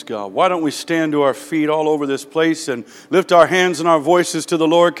God. Why don't we stand to our feet all over this place and lift our hands and our voices to the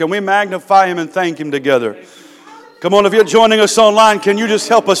Lord? Can we magnify Him and thank Him together? Come on, if you're joining us online, can you just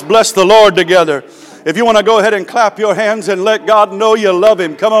help us bless the Lord together? If you want to go ahead and clap your hands and let God know you love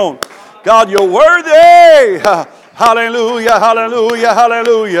Him. Come on. God, you're worthy. Hallelujah, hallelujah,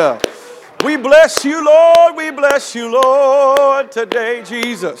 hallelujah. We bless you, Lord. We bless you, Lord, today,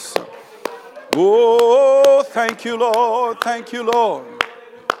 Jesus. Oh, thank you, Lord. Thank you, Lord.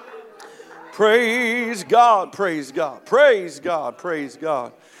 Praise God, praise God, praise God, praise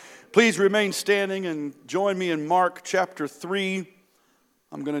God. Please remain standing and join me in Mark chapter 3.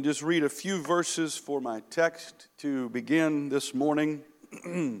 I'm going to just read a few verses for my text to begin this morning.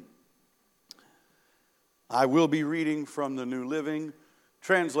 I will be reading from the New Living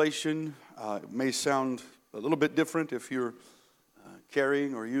Translation. It may sound a little bit different if you're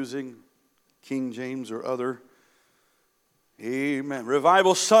carrying or using King James or other. Amen.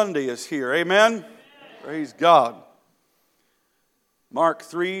 Revival Sunday is here. Amen. Praise God. Mark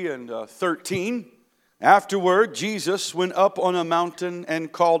 3 and 13. Afterward, Jesus went up on a mountain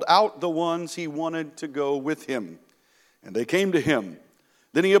and called out the ones he wanted to go with him. And they came to him.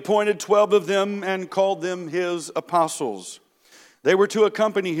 Then he appointed 12 of them and called them his apostles. They were to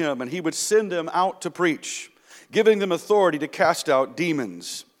accompany him, and he would send them out to preach, giving them authority to cast out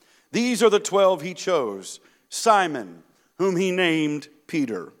demons. These are the 12 he chose: Simon, whom he named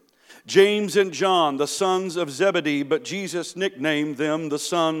Peter; James and John, the sons of Zebedee, but Jesus nicknamed them the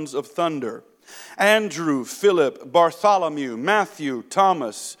sons of thunder; Andrew, Philip, Bartholomew, Matthew,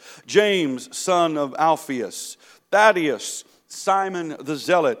 Thomas, James, son of Alphaeus, Thaddeus, Simon the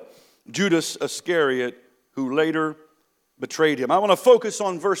Zealot, Judas Iscariot, who later betrayed him. I want to focus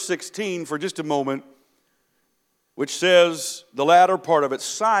on verse 16 for just a moment, which says, the latter part of it,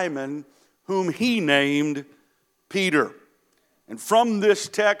 Simon, whom he named Peter. And from this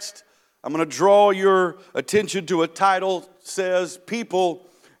text, I'm going to draw your attention to a title that says, People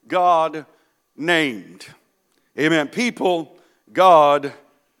God Named. Amen. People God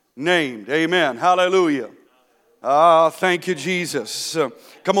Named. Amen. Hallelujah. Thank you, Jesus.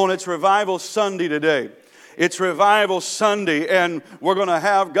 Come on, it's Revival Sunday today. It's Revival Sunday, and we're going to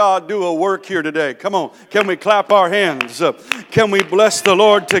have God do a work here today. Come on, can we clap our hands? Can we bless the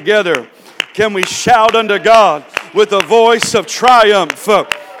Lord together? Can we shout unto God with a voice of triumph?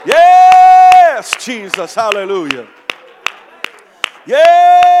 Yes, Jesus, hallelujah.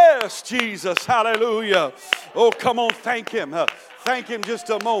 Yes, Jesus, hallelujah. Oh, come on, thank Him. Thank Him just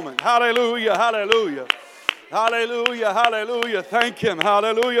a moment. Hallelujah, hallelujah. Hallelujah, hallelujah. Thank Him,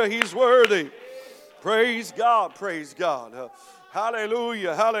 hallelujah. He's worthy. Praise God, praise God.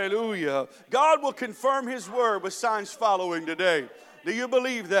 Hallelujah, hallelujah. God will confirm His word with signs following today. Do you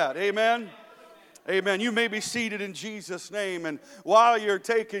believe that? Amen. Amen. You may be seated in Jesus' name. And while you're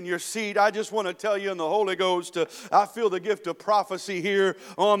taking your seat, I just want to tell you in the Holy Ghost, I feel the gift of prophecy here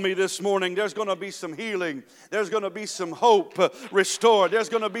on me this morning. There's going to be some healing. There's going to be some hope restored. There's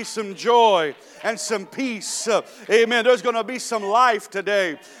going to be some joy and some peace. Amen. There's going to be some life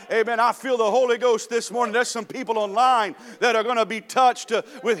today. Amen. I feel the Holy Ghost this morning. There's some people online that are going to be touched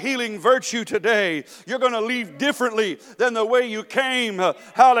with healing virtue today. You're going to leave differently than the way you came.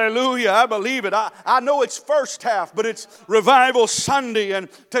 Hallelujah. I believe it. I know it's first half, but it's Revival Sunday, and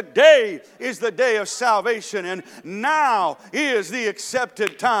today is the day of salvation, and now is the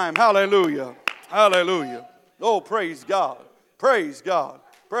accepted time. Hallelujah. Hallelujah. Oh, praise God. Praise God.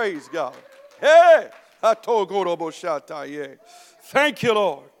 Praise God. Hey! Thank you,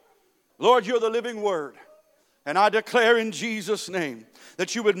 Lord. Lord, you're the living word, and I declare in Jesus' name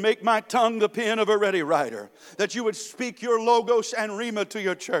that you would make my tongue the pen of a ready writer, that you would speak your logos and rhema to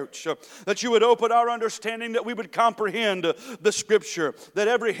your church, that you would open our understanding, that we would comprehend the Scripture, that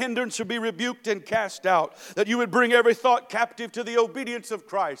every hindrance would be rebuked and cast out, that you would bring every thought captive to the obedience of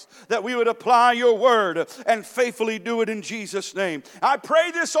Christ, that we would apply your word and faithfully do it in Jesus' name. I pray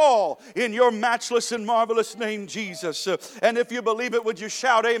this all in your matchless and marvelous name, Jesus. And if you believe it, would you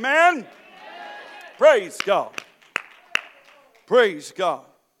shout amen? Amen. Praise God. Praise God.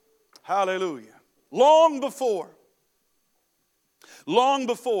 Hallelujah. Long before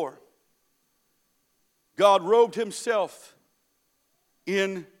God robed Himself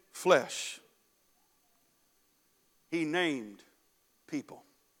in flesh, He named people.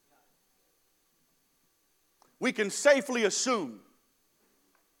 We can safely assume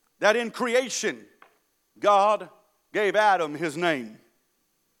that in creation, God gave Adam his name.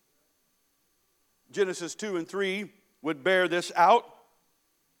 Genesis 2 and 3 would bear this out.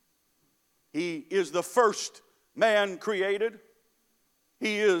 He is the first man created.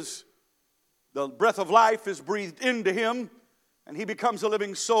 He is, the breath of life is breathed into him, and he becomes a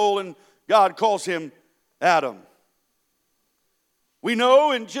living soul, and God calls him Adam. We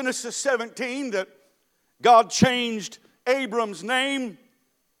know in Genesis 17 that God changed Abram's name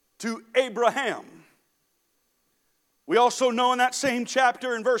to Abraham. We also know in that same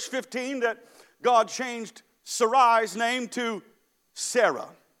chapter in verse 15 that God changed Sarai's name to Sarah.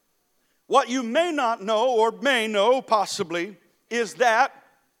 What you may not know, or may know possibly, is that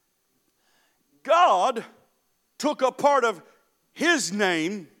God took a part of his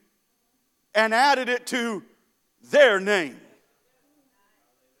name and added it to their name.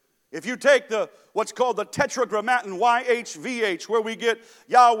 If you take what's called the Tetragrammaton, YHVH, where we get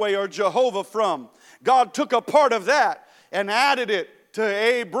Yahweh or Jehovah from, God took a part of that and added it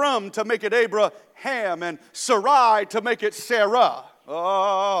to Abram to make it Abraham, and Sarai to make it Sarah.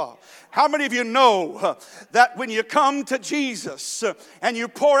 Oh, how many of you know that when you come to Jesus and you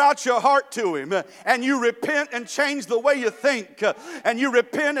pour out your heart to him and you repent and change the way you think and you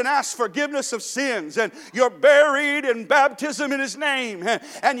repent and ask forgiveness of sins and you're buried in baptism in his name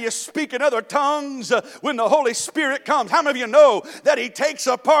and you speak in other tongues when the Holy Spirit comes? How many of you know that he takes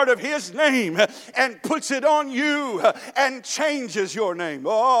a part of his name and puts it on you and changes your name?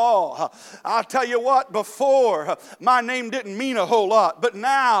 Oh, I'll tell you what, before my name didn't mean a whole lot, but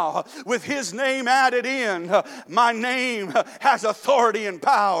now with his name added in, my name has authority and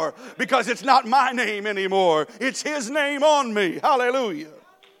power because it's not my name anymore. It's his name on me. Hallelujah.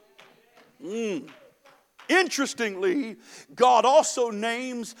 Interestingly, God also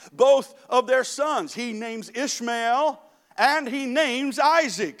names both of their sons. He names Ishmael and he names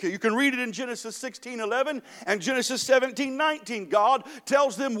Isaac. You can read it in Genesis 16:11 and Genesis 17:19. God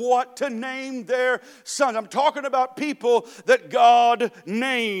tells them what to name their sons. I'm talking about people that God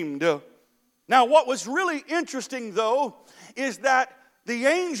named. Now, what was really interesting, though, is that the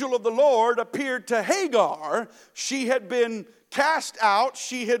angel of the Lord appeared to Hagar. She had been cast out.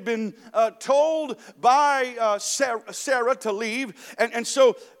 She had been told by Sarah to leave. And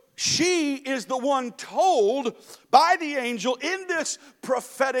so she is the one told by the angel in this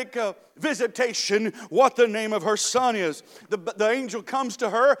prophetic visitation what the name of her son is. The angel comes to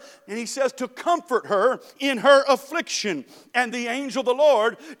her and he says to comfort her in her affliction. And the angel of the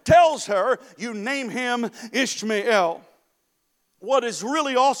Lord tells her, you name him Ishmael. What is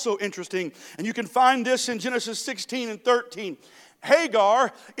really also interesting, and you can find this in Genesis 16 and 13,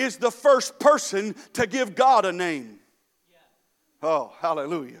 Hagar is the first person to give God a name. Oh,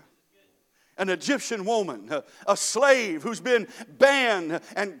 hallelujah. An Egyptian woman, a slave who's been banned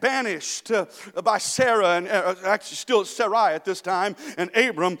and banished by Sarah, and actually still Sarai at this time, and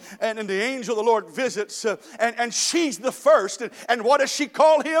Abram, and the angel of the Lord visits, and she's the first. And what does she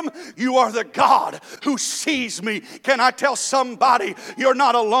call him? You are the God who sees me. Can I tell somebody you're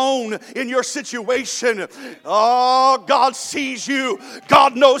not alone in your situation? Oh, God sees you.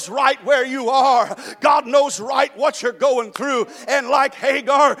 God knows right where you are. God knows right what you're going through. And like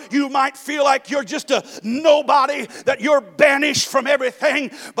Hagar, you might feel like you're just a nobody, that you're banished from everything.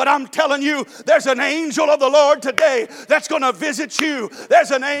 But I'm telling you, there's an angel of the Lord today that's going to visit you.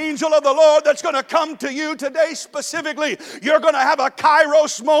 There's an angel of the Lord that's going to come to you today specifically. You're going to have a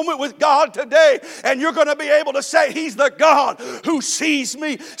Kairos moment with God today, and you're going to be able to say, he's the God who sees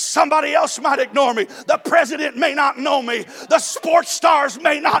me. Somebody else might ignore me. The president may not know me. The sports stars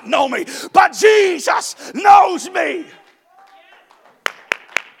may not know me. But Jesus knows me.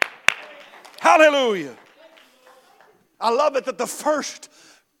 Hallelujah. I love it that the first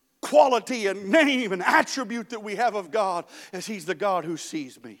quality and name and attribute that we have of God is he's the God who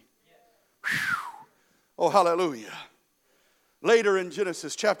sees me. Whew. Oh, hallelujah. Later in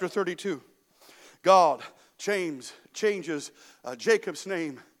Genesis chapter 32, God changes Jacob's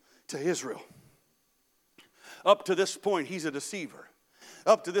name to Israel. Up to this point, he's a deceiver.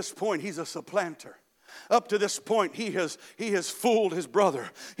 Up to this point, he's a supplanter. Up to this point, he has fooled his brother.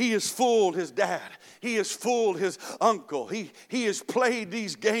 He has fooled his dad. He has fooled his uncle. He has played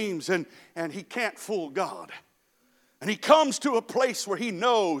these games, and he can't fool God. And he comes to a place where he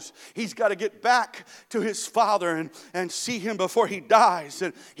knows he's got to get back to his father and see him before he dies.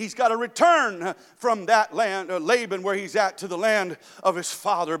 And he's got to return from that land, Laban, where he's at, to the land of his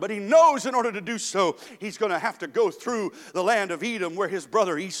father. But he knows in order to do so, he's going to have to go through the land of Edom where his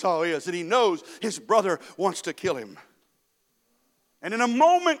brother Esau is. And he knows his brother wants to kill him. And in a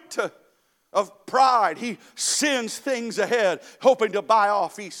moment of pride, he sends things ahead, hoping to buy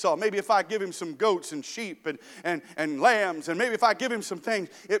off Esau. Maybe if I give him some goats and sheep and lambs, and maybe if I give him some things,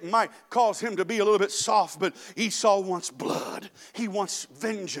 it might cause him to be a little bit soft. But Esau wants blood. He wants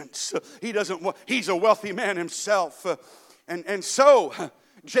vengeance. He's a wealthy man himself. And so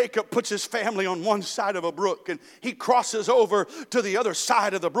Jacob puts his family on one side of a brook, and he crosses over to the other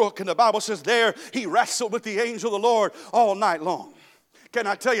side of the brook, and the Bible says there he wrestled with the angel of the Lord all night long. Can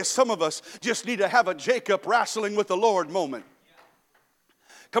I tell you, some of us just need to have a Jacob wrestling with the Lord moment.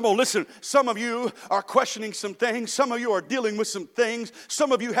 Come on, listen, some of you are questioning some things. Some of you are dealing with some things.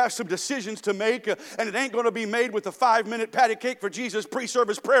 Some of you have some decisions to make, and it ain't going to be made with a 5-minute patty cake for Jesus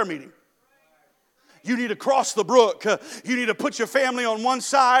pre-service prayer meeting. You need to cross the brook. You need to put your family on one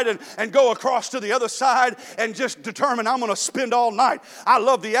side and go across to the other side and just determine, I'm going to spend all night. I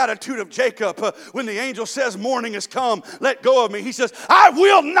love the attitude of Jacob. When the angel says, morning has come, let go of me. He says, I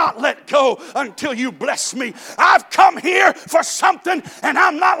will not let go until you bless me. I've come here for something, and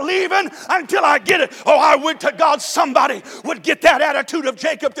I'm not leaving until I get it. Oh, I would to God somebody would get that attitude of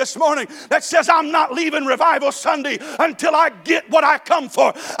Jacob this morning that says, I'm not leaving Revival Sunday until I get what I come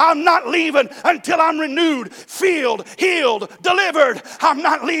for. I'm not leaving until I'm renewed, filled, healed, delivered. I'm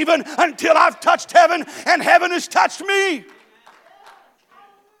not leaving until I've touched heaven and heaven has touched me.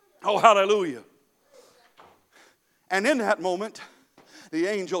 Oh, hallelujah. And in that moment, the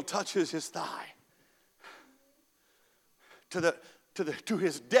angel touches his thigh. To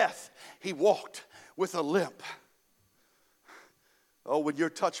his death, he walked with a limp. Oh, when you're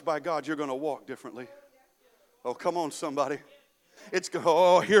touched by God, you're going to walk differently. Oh, come on, somebody.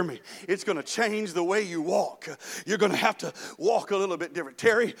 Hear me. It's going to change the way you walk. You're going to have to walk a little bit different.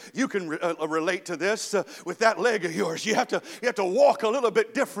 Terry, you can relate to this with that leg of yours. You have to walk a little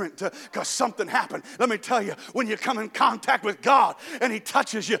bit different because something happened. Let me tell you, when you come in contact with God and He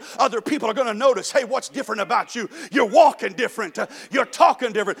touches you, other people are going to notice, hey, what's different about you? You're walking different. You're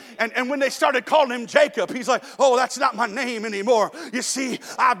talking different. And when they started calling him Jacob, he's like, oh, that's not my name anymore. You see,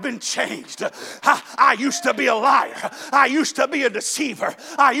 I've been changed. I used to be a liar. I used to be a deceiver.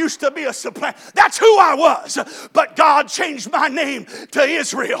 I used to be a supplanter. That's who I was. But God changed my name to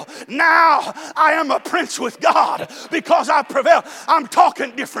Israel. Now I am a prince with God because I prevail. I'm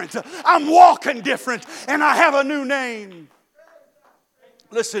talking different. I'm walking different. And I have a new name.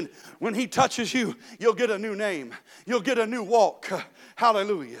 Listen, when He touches you, you'll get a new name. You'll get a new walk.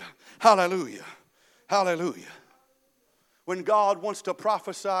 Hallelujah. Hallelujah. Hallelujah. When God wants to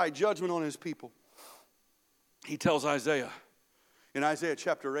prophesy judgment on His people, He tells Isaiah in Isaiah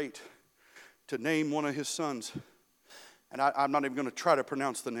chapter 8 to name one of His sons. And I'm not even going to try to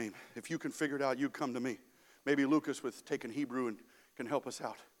pronounce the name. If you can figure it out, you come to me. Maybe Lucas with taking Hebrew and can help us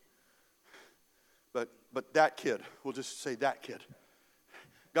out. But that kid, we'll just say that kid.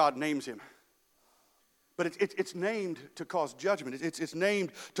 God names him. But it's named to cause judgment. It's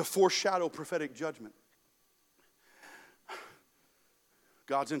named to foreshadow prophetic judgment.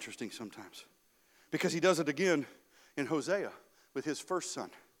 God's interesting sometimes. Because He does it again in Hosea with his first son.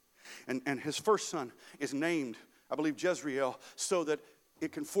 And his first son is named, I believe, Jezreel, so that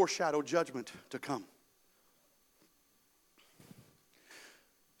it can foreshadow judgment to come.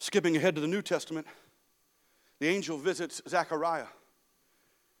 Skipping ahead to the New Testament, the angel visits Zechariah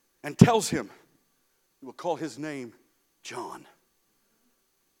and tells him he will call his name John.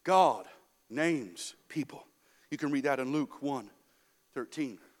 God names people. You can read that in Luke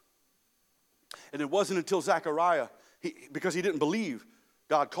 1:13. And it wasn't until Zechariah, because he didn't believe,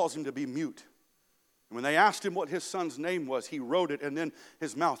 God caused him to be mute. And when they asked him what his son's name was, he wrote it, and then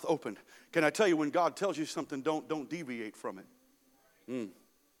his mouth opened. Can I tell you, when God tells you something, don't deviate from it.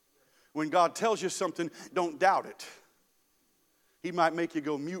 When God tells you something, don't doubt it. He might make you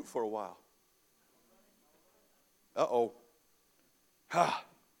go mute for a while.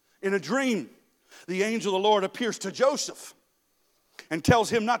 In a dream, the angel of the Lord appears to Joseph and tells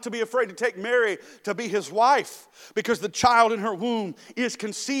him not to be afraid to take Mary to be his wife because the child in her womb is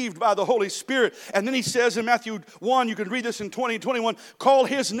conceived by the Holy Spirit. And then he says in Matthew 1, you can read this in 20 and 21, call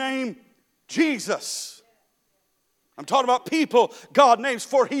his name Jesus. I'm talking about people God names,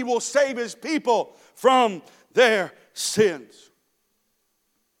 for He will save His people from their sins.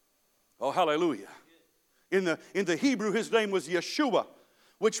 Oh, hallelujah. In the Hebrew, His name was Yeshua,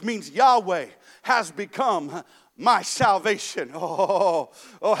 which means Yahweh has become my salvation. Oh,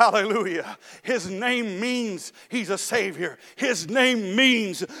 hallelujah. His name means He's a Savior. His name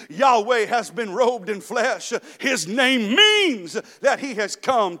means Yahweh has been robed in flesh. His name means that He has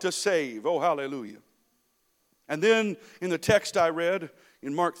come to save. Oh, hallelujah. And then in the text I read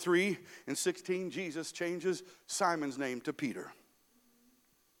in Mark 3:16, Jesus changes Simon's name to Peter.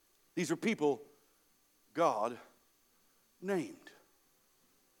 These are people God named.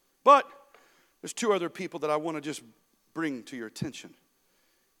 But there's two other people that I want to just bring to your attention.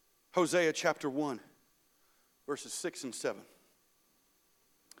 Hosea chapter 1, verses 6 and 7.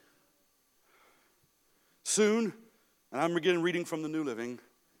 Soon, and I'm again reading from the New Living,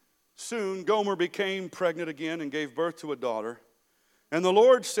 Soon Gomer became pregnant again and gave birth to a daughter. And the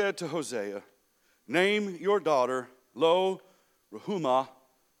Lord said to Hosea, name your daughter Lo-ruhamah,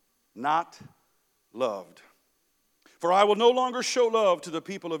 not loved. For I will no longer show love to the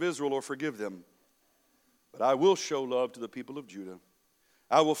people of Israel or forgive them, but I will show love to the people of Judah.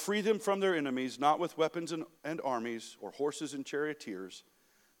 I will free them from their enemies, not with weapons and armies or horses and charioteers,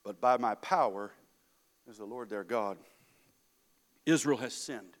 but by my power as the Lord their God. Israel has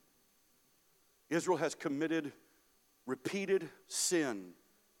sinned. Israel has committed repeated sin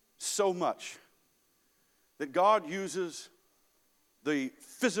so much that God uses the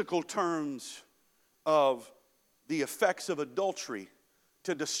physical terms of the effects of adultery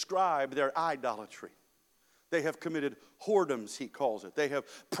to describe their idolatry. They have committed whoredoms, he calls it. They have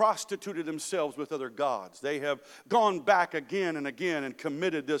prostituted themselves with other gods. They have gone back again and again and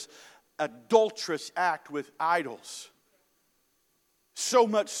committed this adulterous act with idols. So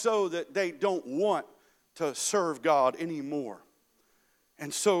much so that they don't want to serve God anymore.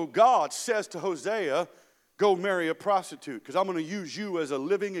 And so God says to Hosea, go marry a prostitute, because I'm going to use you as a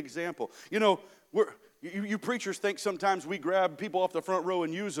living example. You know, you preachers think sometimes we grab people off the front row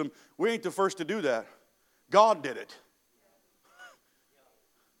and use them. We ain't the first to do that. God did it.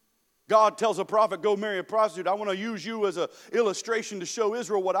 God tells a prophet, go marry a prostitute. I want to use you as an illustration to show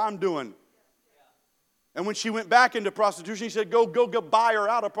Israel what I'm doing. And when she went back into prostitution, he said, go buy her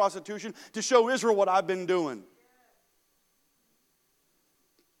out of prostitution to show Israel what I've been doing.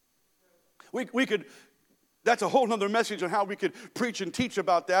 We could, that's a whole other message on how we could preach and teach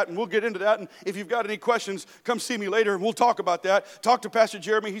about that, and we'll get into that. And if you've got any questions, come see me later, and we'll talk about that. Talk to Pastor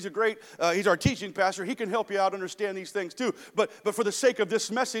Jeremy. He's he's our teaching pastor. He can help you out understand these things too. But for the sake of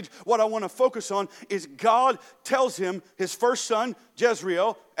this message, what I want to focus on is God tells him his first son,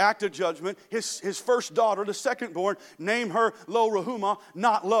 Jezreel, act of judgment, his first daughter, the second-born, name her Lo-ruhamah,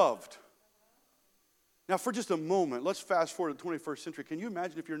 not loved. Now, for just a moment, let's fast forward to the 21st century. Can you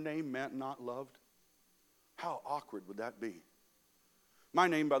imagine if your name meant not loved? How awkward would that be? My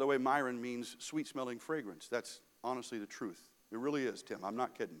name, by the way, Myron, means sweet-smelling fragrance. That's honestly the truth. It really is, Tim. I'm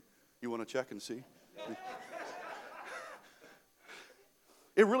not kidding. You want to check and see?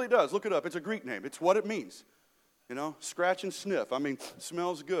 It really does. Look it up. It's a Greek name. It's what it means. You know, scratch and sniff. I mean,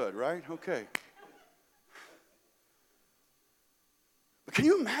 smells good, right? Okay. But can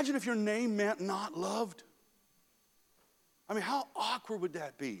you imagine if your name meant not loved? I mean, how awkward would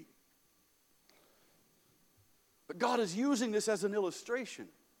that be? But God is using this as an illustration.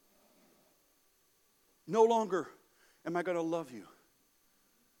 No longer am I going to love you.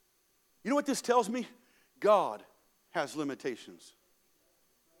 You know what this tells me? God has limitations.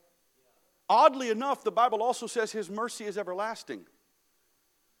 Oddly enough, the Bible also says his mercy is everlasting.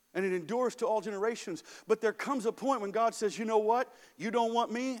 And it endures to all generations. But there comes a point when God says, you know what? You don't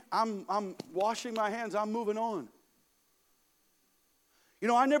want me? I'm washing my hands. I'm moving on. You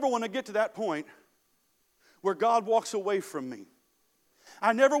know, I never want to get to that point where God walks away from me.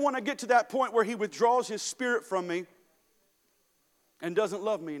 I never want to get to that point where he withdraws his spirit from me and doesn't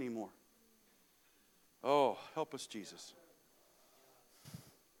love me anymore. Oh, help us, Jesus.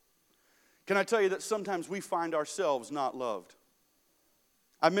 Can I tell you that sometimes we find ourselves not loved?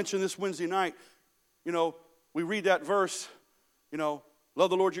 I mentioned this Wednesday night. You know, we read that verse, you know, love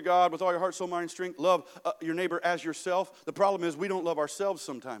the Lord your God with all your heart, soul, mind, and strength. Love your neighbor as yourself. The problem is we don't love ourselves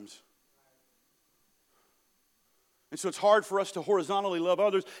sometimes. And so it's hard for us to horizontally love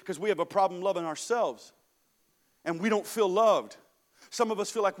others because we have a problem loving ourselves. And we don't feel loved. Some of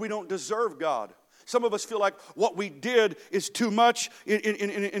us feel like we don't deserve God. Some of us feel like what we did is too much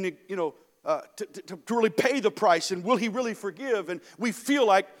to really pay the price. And will he really forgive? And we feel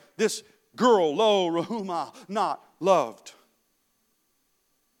like this girl, Lo-ruhamah, not loved.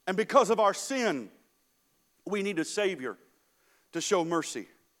 And because of our sin, we need a Savior to show mercy.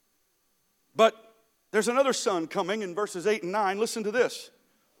 But there's another son coming in verses 8 and 9. Listen to this.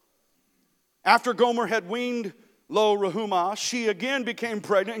 After Gomer had weaned Lo-ruhamah, she again became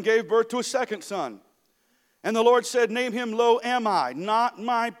pregnant and gave birth to a second son. And the Lord said, name him Lo-ammi, not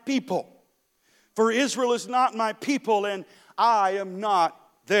my people. For Israel is not my people, and I am not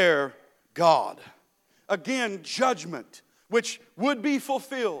their God. Again, judgment, which would be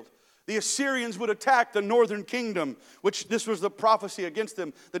fulfilled. The Assyrians would attack the northern kingdom, which this was the prophecy against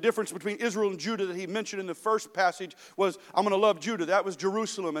them. The difference between Israel and Judah that he mentioned in the first passage was, I'm going to love Judah. That was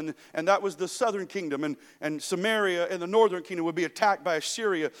Jerusalem, and that was the southern kingdom. And Samaria and the northern kingdom would be attacked by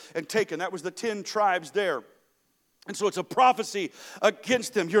Assyria and taken. That was the 10 tribes there. And so it's a prophecy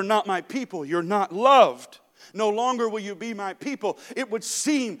against them. You're not my people. You're not loved. No longer will you be my people. It would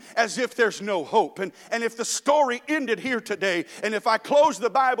seem as if there's no hope. And if the story ended here today, and if I closed the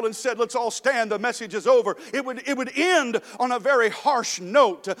Bible and said, let's all stand, the message is over, it would end on a very harsh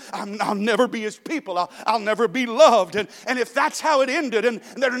note. I'll never be his people. I'll never be loved. And if that's how it ended, and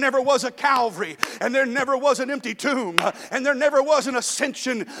there never was a Calvary, and there never was an empty tomb, and there never was an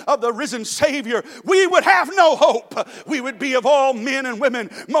ascension of the risen Savior, we would have no hope. We would be of all men and women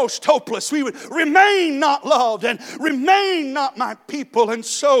most hopeless. We would remain not loved and remain not my people. And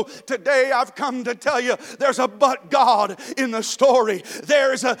so today I've come to tell you there's a but God in the story.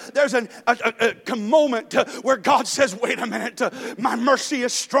 There's a moment where God says, wait a minute, my mercy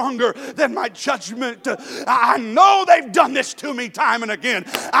is stronger than my judgment. I know they've done this to me time and again.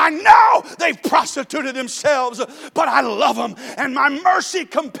 I know they've prostituted themselves, but I love them and my mercy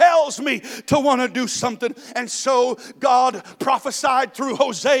compels me to want to do something. And so God prophesied through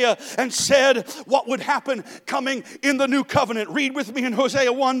Hosea and said what would happen coming in the new covenant. Read with me in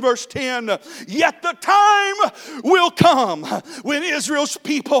Hosea 1 verse 10. Yet the time will come when Israel's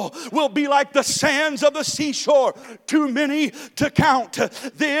people will be like the sands of the seashore, too many to count.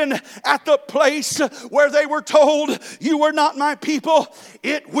 Then at the place where they were told, you are not my people,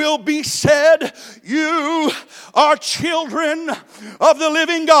 it will be said, you are children of the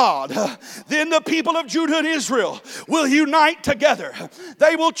living God. Then the people of Judah and Israel will unite together.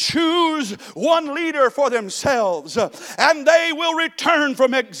 They will choose one leader for themselves, and they will return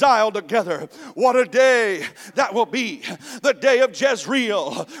from exile together. What a day that will be, the day of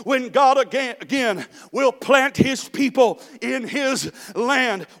Jezreel, when God again will plant his people in his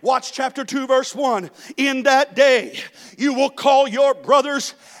land. Watch chapter 2 verse 1. In that day you will call your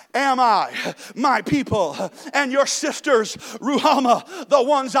brothers am I, my people, and your sisters, Ruhamah, the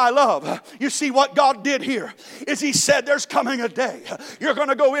ones I love. You see what God did here is he said there's coming a day. You're going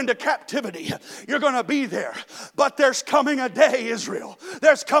to go into captivity. You're going to be there. But there's coming a day, Israel.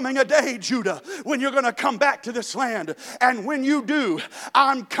 There's coming a day, Judah, when you're going to come back to this land. And when you do,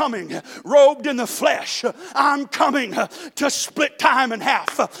 I'm coming robed in the flesh. I'm coming to split time in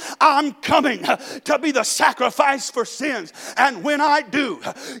half. I'm coming to be the sacrifice for sins. And when I do,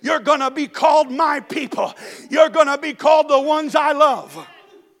 you're going to be called my people. You're going to be called the ones I love. Amen.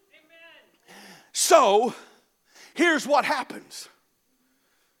 So, here's what happens.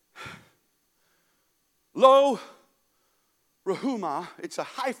 Lo Ruhamah, it's a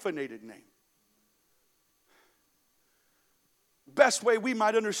hyphenated name. Best way we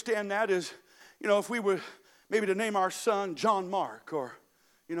might understand that is, if we were maybe to name our son John Mark, or,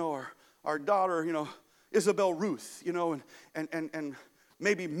 our daughter, Isabel Ruth, and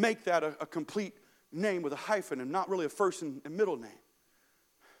maybe make that a complete name with a hyphen and not really a first and middle name.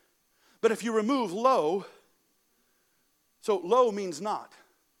 But if you remove lo, so lo means not.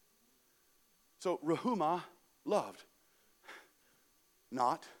 So Ruhamah, loved.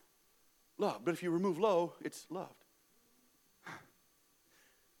 Not loved. But if you remove lo, it's loved.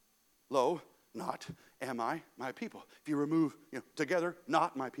 Lo, not am I, my people. If you remove, together,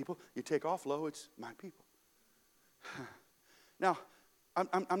 not my people, you take off lo, it's my people. Now,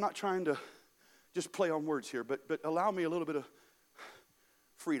 I'm not trying to just play on words here, but allow me a little bit of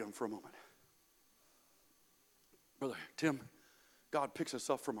freedom for a moment. Brother Tim, God picks us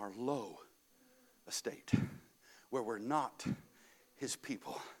up from our low estate, where we're not his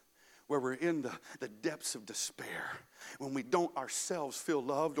people, where we're in the depths of despair, when we don't ourselves feel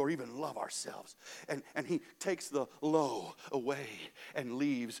loved or even love ourselves. And he takes the low away and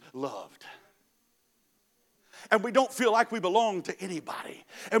leaves loved. And we don't feel like we belong to anybody.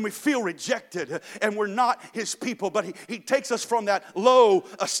 And we feel rejected. And we're not his people. But he takes us from that low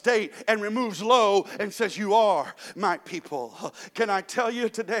estate and removes low and says, you are my people. Can I tell you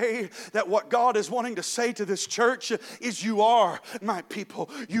today that what God is wanting to say to this church is you are my people.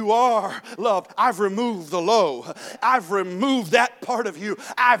 You are loved. I've removed the low. I've removed that part of you.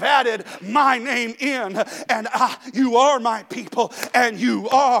 I've added my name in. And you are my people. And you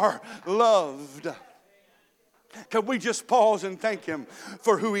are loved. Can we just pause and thank him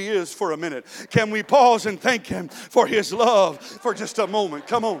for who he is for a minute? Can we pause and thank him for his love for just a moment?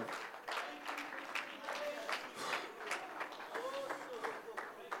 Come on.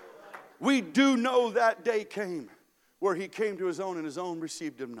 We do know that day came where he came to his own and his own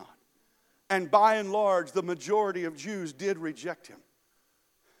received him not. And by and large, the majority of Jews did reject him.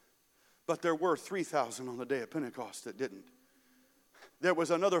 But there were 3,000 on the day of Pentecost that didn't. There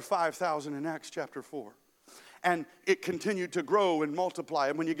was another 5,000 in Acts chapter 4. And it continued to grow and multiply.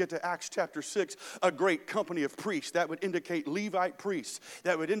 And when you get to Acts chapter 6, a great company of priests, that would indicate Levite priests,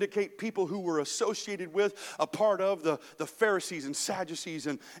 that would indicate people who were associated with, a part of the Pharisees and Sadducees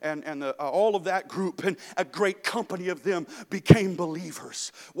and all of that group. And a great company of them became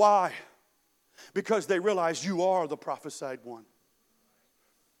believers. Why? Because they realized you are the prophesied one.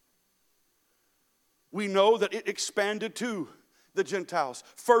 We know that it expanded to the Gentiles,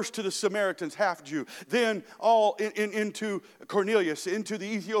 first to the Samaritans, half Jew, then all into Cornelius, into the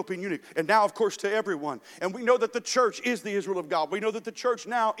Ethiopian eunuch, and now, of course, to everyone. And we know that the church is the Israel of God. We know that the church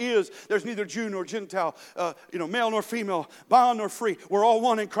now there's neither Jew nor Gentile, male nor female, bond nor free. We're all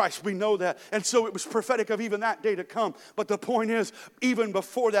one in Christ. We know that. And so it was prophetic of even that day to come. But the point is, even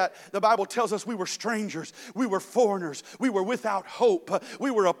before that, the Bible tells us we were strangers, we were foreigners, we were without hope, we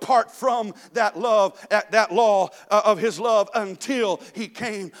were apart from that love, that law of His love until He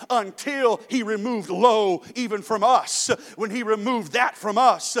came, until He removed lo even from us. When He removed that from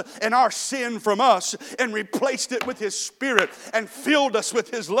us and our sin from us and replaced it with His Spirit and filled us with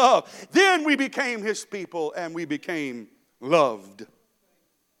His love, then we became His people and we became loved.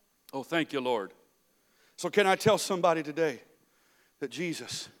 Oh, thank you, Lord. So can I tell somebody today that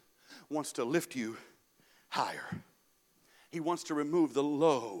Jesus wants to lift you higher? He wants to remove the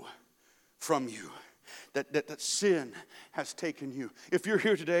low from you. That sin has taken you. If you're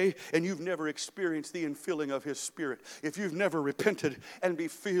here today and you've never experienced the infilling of His Spirit, if you've never repented and be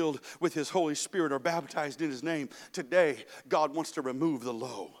filled with His Holy Spirit or baptized in His name, today God wants to remove the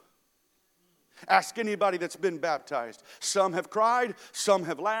low. Ask anybody that's been baptized. Some have cried, some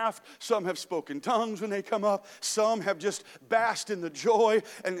have laughed, some have spoken tongues when they come up, some have just basked in the joy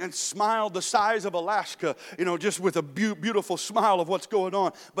and smiled the size of Alaska, just with a beautiful smile of what's going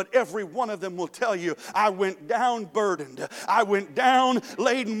on. But every one of them will tell you, I went down burdened, I went down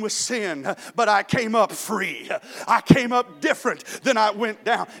laden with sin, but I came up free. I came up different than I went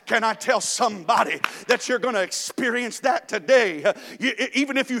down. Can I tell somebody that you're going to experience that today?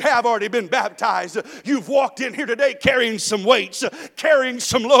 Even if you have already been baptized, you've walked in here today carrying some weights, carrying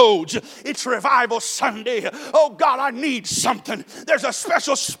some loads. It's Revival Sunday. Oh God, I need something. There's a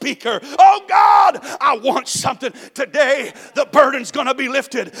special speaker. Oh God, I want something. Today, the burden's going to be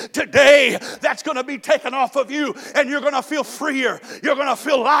lifted. Today, that's going to be taken off of you, and you're going to feel freer. You're going to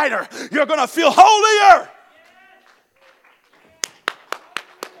feel lighter. You're going to feel holier.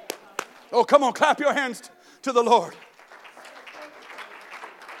 Oh, come on, clap your hands to the Lord.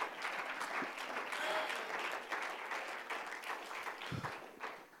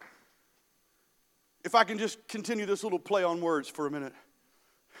 If I can just continue this little play on words for a minute.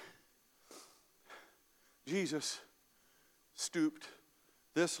 Jesus stooped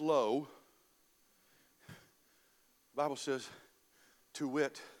this low. The Bible says, to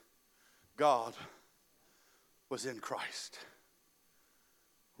wit, God was in Christ,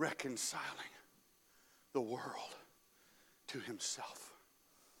 reconciling the world to Himself.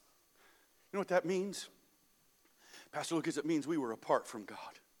 You know what that means? Pastor Lucas, it means we were apart from God.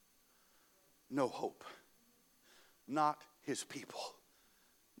 No hope, not His people,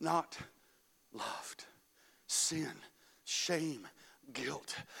 not loved. Sin, shame,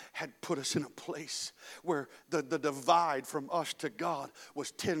 guilt had put us in a place where the divide from us to God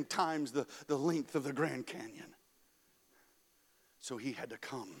was 10 times the length of the Grand Canyon. So He had to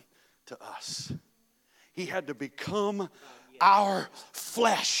come to us. He had to become our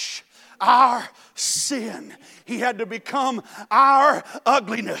flesh, our sin. He had to become our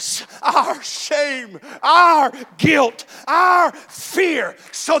ugliness, our shame, our guilt, our fear,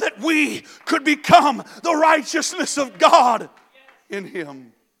 so that we could become the righteousness of God in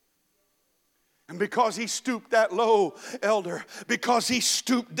Him. And because He stooped that low, elder, because He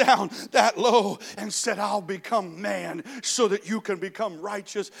stooped down that low and said, I'll become man so that you can become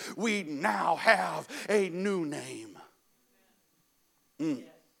righteous, we now have a new name.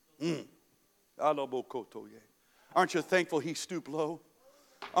 Aren't you thankful He stooped low?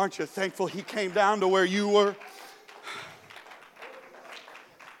 Aren't you thankful He came down to where you were?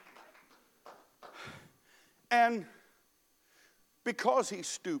 And because He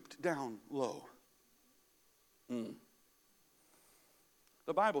stooped down low,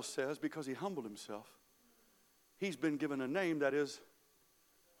 the Bible says because He humbled Himself, He's been given a name that is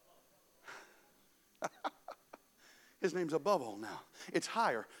His name's above all now. It's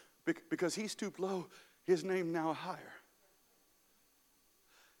higher. Because He stooped low, His name now higher.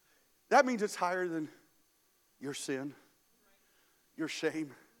 That means it's higher than your sin, your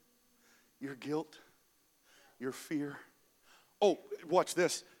shame, your guilt, your fear. Oh, watch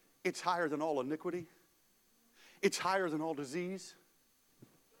this. It's higher than all iniquity. It's higher than all disease.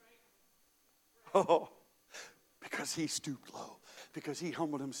 Oh, because he stooped low, because he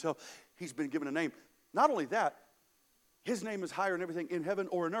humbled himself. He's been given a name. Not only that, his name is higher than everything in heaven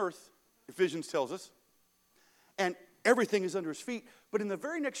or in earth, Ephesians tells us. And everything is under his feet. But in the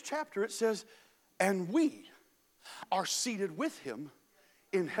very next chapter it says, and we are seated with him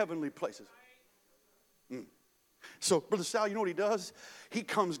in heavenly places. So, Brother Sal, you know what he does? He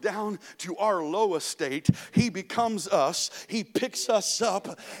comes down to our low estate. He becomes us. He picks us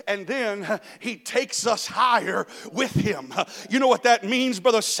up. And then he takes us higher with him. You know what that means,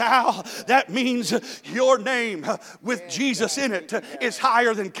 Brother Sal? That means your name with Jesus in it is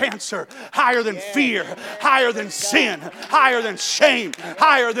higher than cancer, higher than fear, higher than sin, higher than shame,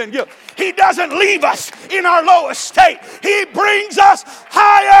 higher than guilt. He doesn't leave us in our low estate. He brings us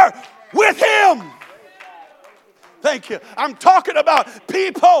higher with him. Thank you. I'm talking about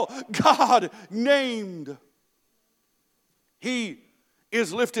people God named. He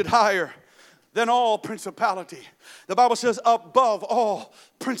is lifted higher than all principality. The Bible says above all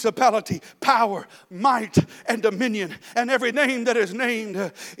principality, power, might, and dominion, and every name that is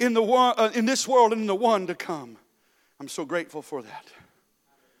named in this world and in the one to come. I'm so grateful for that.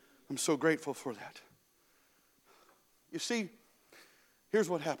 I'm so grateful for that. You see, here's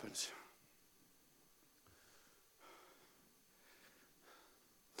what happens.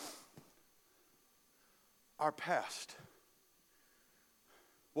 Our past,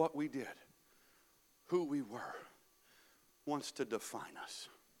 what we did, who we were, wants to define us.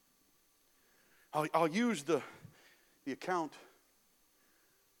 I'll use the account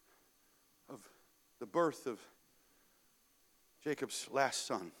of the birth of Jacob's last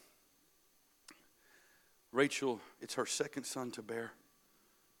son. Rachel, it's her second son to bear.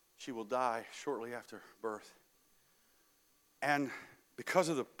 She will die shortly after birth. And because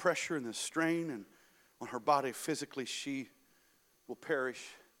of the pressure and the strain and on her body physically, she will perish.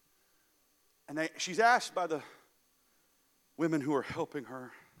 And she's asked by the women who are helping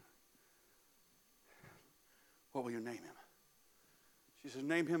her, what will you name him? She says,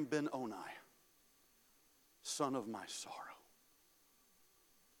 name him Ben-Oni, son of my sorrow.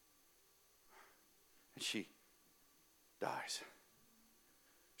 And she dies.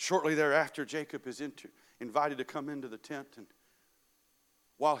 Shortly thereafter, Jacob is invited to come into the tent, and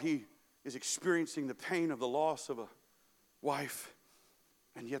while he is experiencing the pain of the loss of a wife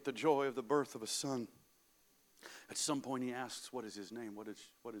and yet the joy of the birth of a son, at some point he asks, what is his name? What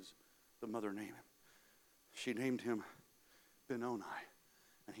is the mother name him? She named him Ben-Oni.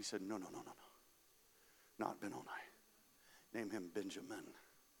 And he said, no. Not Ben-Oni. Name him Benjamin,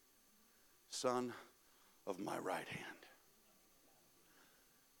 son of my right hand.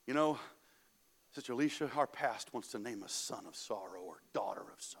 You know, Sister Alicia, our past wants to name us son of sorrow or daughter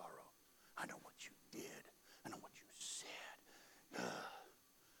of sorrow. I know what you did. I know what you said.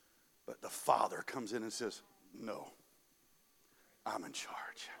 But the Father comes in and says, no, I'm in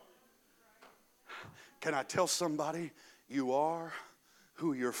charge. Can I tell somebody, you are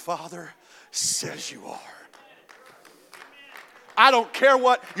who your Father says you are. I don't care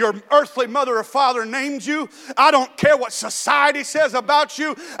what your earthly mother or father named you. I don't care what society says about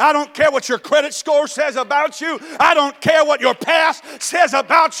you. I don't care what your credit score says about you. I don't care what your past says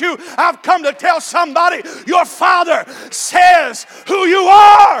about you. I've come to tell somebody, your Father says who you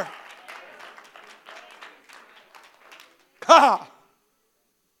are.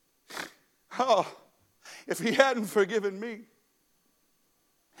 Oh, if he hadn't forgiven me,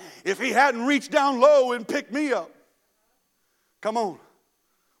 if he hadn't reached down low and picked me up, come on,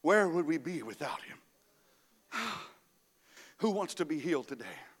 where would we be without him? Who wants to be healed today?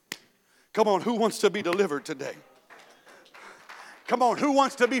 Come on, who wants to be delivered today? Come on, who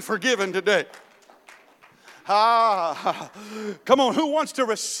wants to be forgiven today? Come on, who wants to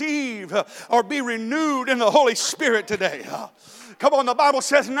receive or be renewed in the Holy Spirit today? Come on, the Bible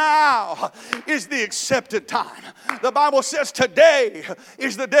says now is the accepted time. The Bible says today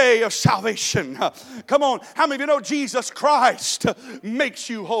is the day of salvation. Come on, how many of you know Jesus Christ makes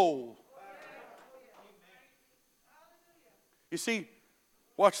you whole? You see,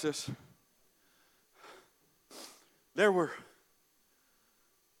 watch this. There were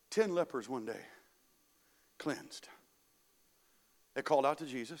 10 lepers one day, cleansed. They called out to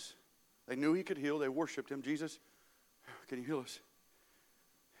Jesus. They knew he could heal. They worshiped him. Jesus, can you heal us?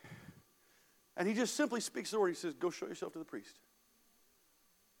 And he just simply speaks the word. He says, go show yourself to the priest.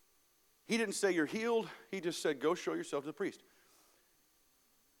 He didn't say you're healed. He just said, go show yourself to the priest.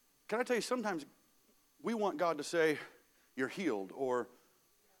 Can I tell you, sometimes we want God to say, you're healed, or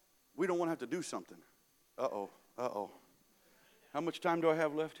we don't want to have to do something. Uh-oh. How much time do I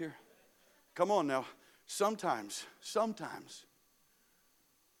have left here? Come on now. Sometimes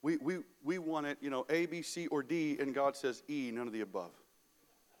We want it, A, B, C, or D, and God says E, none of the above.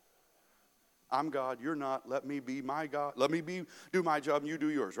 I'm God, you're not. Let me be my God. Let me do my job and you do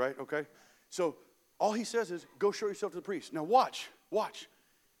yours, right? Okay? So all he says is, go show yourself to the priest. Now watch.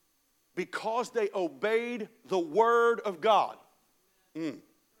 Because they obeyed the word of God.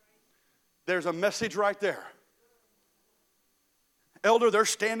 There's a message right there. Elder, they're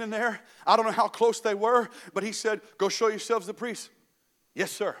standing there. I don't know how close they were, but he said, go show yourselves to the priest.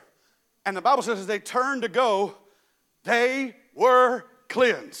 Yes, sir. And the Bible says as they turned to go, they were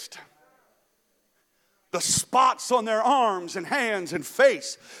cleansed. The spots on their arms and hands and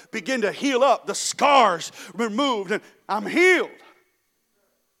face begin to heal up. The scars removed, and I'm healed.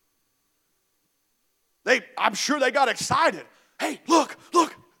 I'm sure they got excited. Hey, look,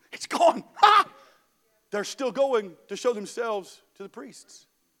 it's gone. Ah! They're still going to show themselves to the priests.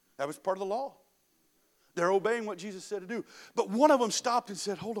 That was part of the law. They're obeying what Jesus said to do. But one of them stopped and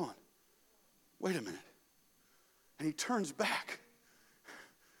said, hold on. Wait a minute. And he turns back.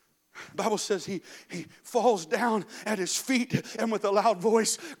 The Bible says he falls down at his feet and with a loud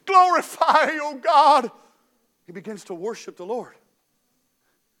voice, glorify, O God. He begins to worship the Lord.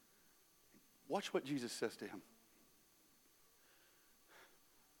 Watch what Jesus says to him.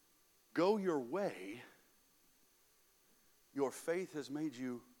 Go your way. Your faith has made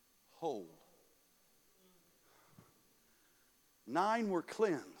you whole. 9 were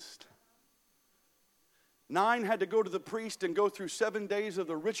cleansed. 9 had to go to the priest and go through 7 days of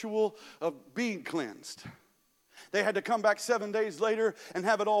the ritual of being cleansed. They had to come back 7 days later and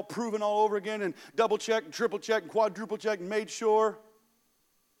have it all proven all over again and double check, and triple check, and quadruple check, and made sure.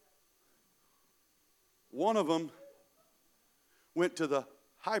 One of them went to the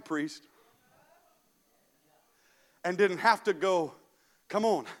high priest and didn't have to go. Come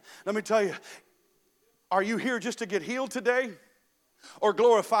on, let me tell you, are you here just to get healed today or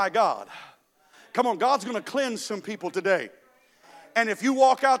glorify God? Come on, God's going to cleanse some people today. And if you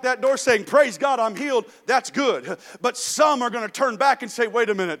walk out that door saying, praise God, I'm healed, that's good. But some are going to turn back and say, wait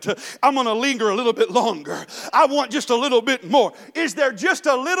a minute, I'm going to linger a little bit longer. I want just a little bit more. Is there just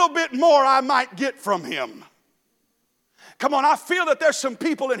a little bit more I might get from him? Come on, I feel that there's some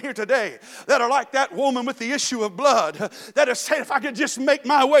people in here today that are like that woman with the issue of blood that are saying, if I could just make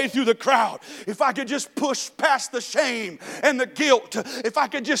my way through the crowd, if I could just push past the shame and the guilt, if I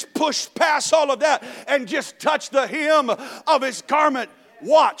could just push past all of that and just touch the hem of his garment.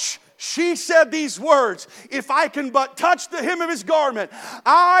 Watch. She said these words, if I can but touch the hem of his garment,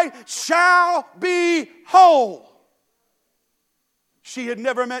 I shall be whole. She had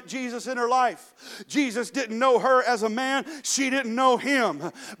never met Jesus in her life. Jesus didn't know her as a man. She didn't know him.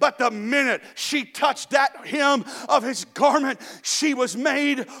 But the minute she touched that hem of his garment, she was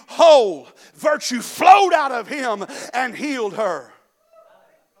made whole. Virtue flowed out of him and healed her.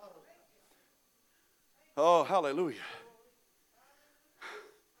 Oh, hallelujah.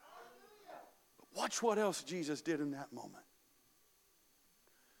 Watch what else Jesus did in that moment.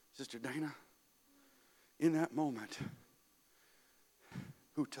 Sister Dana, in that moment,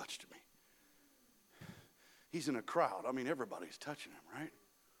 who touched me? He's in a crowd. I mean, everybody's touching him, right?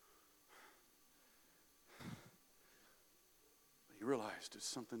 But he realized it's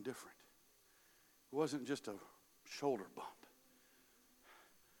something different. It wasn't just a shoulder bump.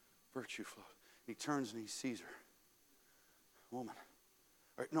 Virtue flowed. He turns and he sees her. Woman.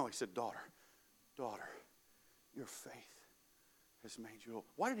 No, he said, daughter. Daughter, your faith has made you whole.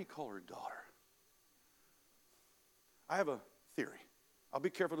 Why did he call her daughter? I have a theory. I'll be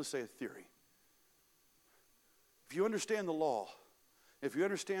careful to say a theory. If you understand the law, if you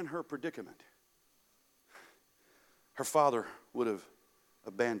understand her predicament, her father would have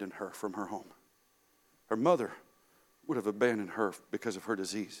abandoned her from her home. Her mother would have abandoned her because of her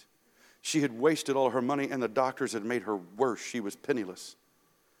disease. She had wasted all her money and the doctors had made her worse. She was penniless.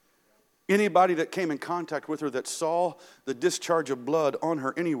 Anybody that came in contact with her that saw the discharge of blood on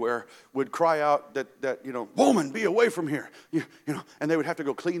her anywhere would cry out that woman, be away from here. And they would have to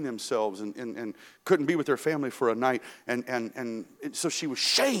go clean themselves and couldn't be with their family for a night. And so she was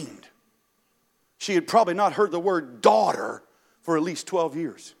shamed. She had probably not heard the word daughter for at least 12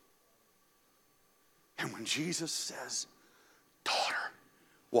 years. And when Jesus says, daughter,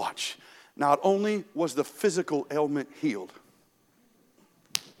 watch. Not only was the physical ailment healed,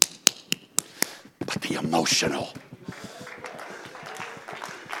 but the emotional.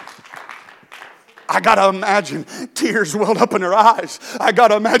 I got to imagine tears welled up in her eyes. I got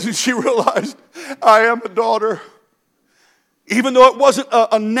to imagine she realized, I am a daughter. Even though it wasn't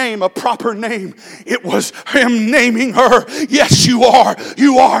a name, a proper name, it was him naming her. Yes, you are.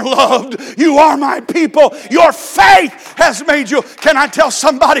 You are loved. You are my people. Your faith has made you. Can I tell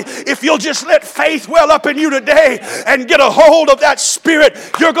somebody, if you'll just let faith well up in you today and get a hold of that spirit,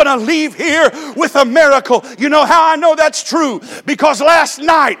 you're going to leave here with a miracle. You know how I know that's true? Because last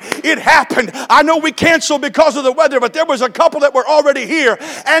night it happened. I know we canceled because of the weather, but there was a couple that were already here,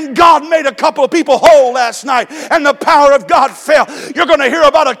 and God made a couple of people whole last night, and the power of God fell. You're going to hear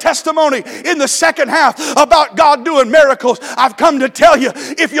about a testimony in the second half about God doing miracles. I've come to tell you,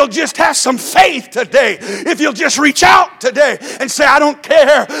 if you'll just have some faith today, if you'll just reach out today and say, I don't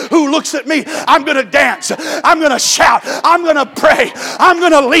care who looks at me, I'm going to dance, I'm going to shout, I'm going to pray, I'm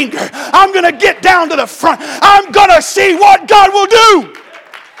going to linger, I'm going to get down to the front, I'm going to see what God will do.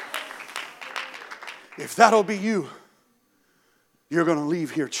 If that'll be you, you're going to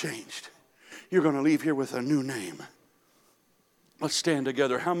leave here changed. You're going to leave here with a new name. Let's stand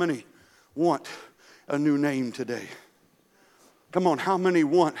together. How many want a new name today? Come on, how many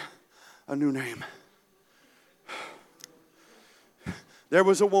want a new name? There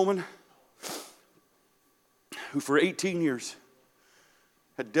was a woman who for 18 years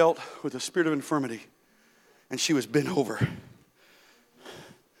had dealt with a spirit of infirmity, and she was bent over.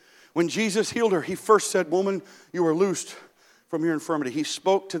 When Jesus healed her, he first said, woman, you are loosed from your infirmity. He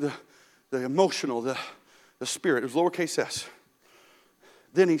spoke to the emotional, the spirit. It was lowercase s.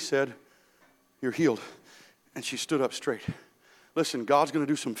 Then he said, you're healed. And she stood up straight. Listen, God's going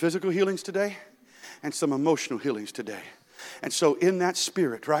to do some physical healings today and some emotional healings today. And so in that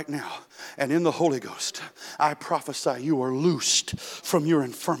spirit right now and in the Holy Ghost, I prophesy you are loosed from your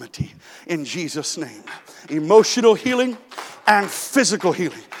infirmity in Jesus' name. Emotional healing and physical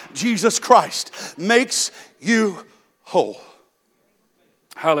healing. Jesus Christ makes you whole.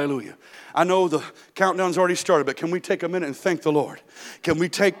 Hallelujah. I know the countdown's already started, but can we take a minute and thank the Lord? Can we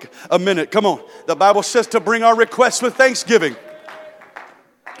take a minute? Come on. The Bible says to bring our requests with thanksgiving.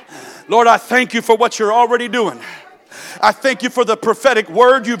 Lord, I thank you for what you're already doing. I thank you for the prophetic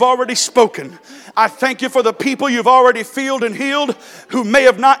word you've already spoken. I thank you for the people you've already healed and healed who may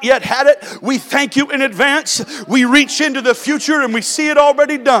have not yet had it. We thank you in advance. We reach into the future and we see it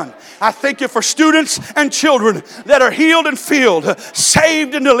already done. I thank you for students and children that are healed and filled,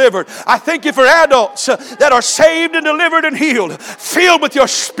 saved and delivered. I thank you for adults that are saved and delivered and healed, filled with your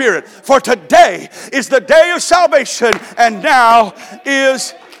spirit. For today is the day of salvation, and now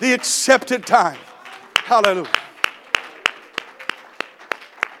is the accepted time. Hallelujah.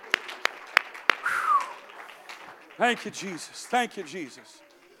 Thank you, Jesus. Thank you, Jesus.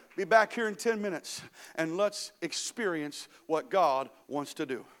 Be back here in 10 minutes and let's experience what God wants to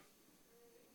do.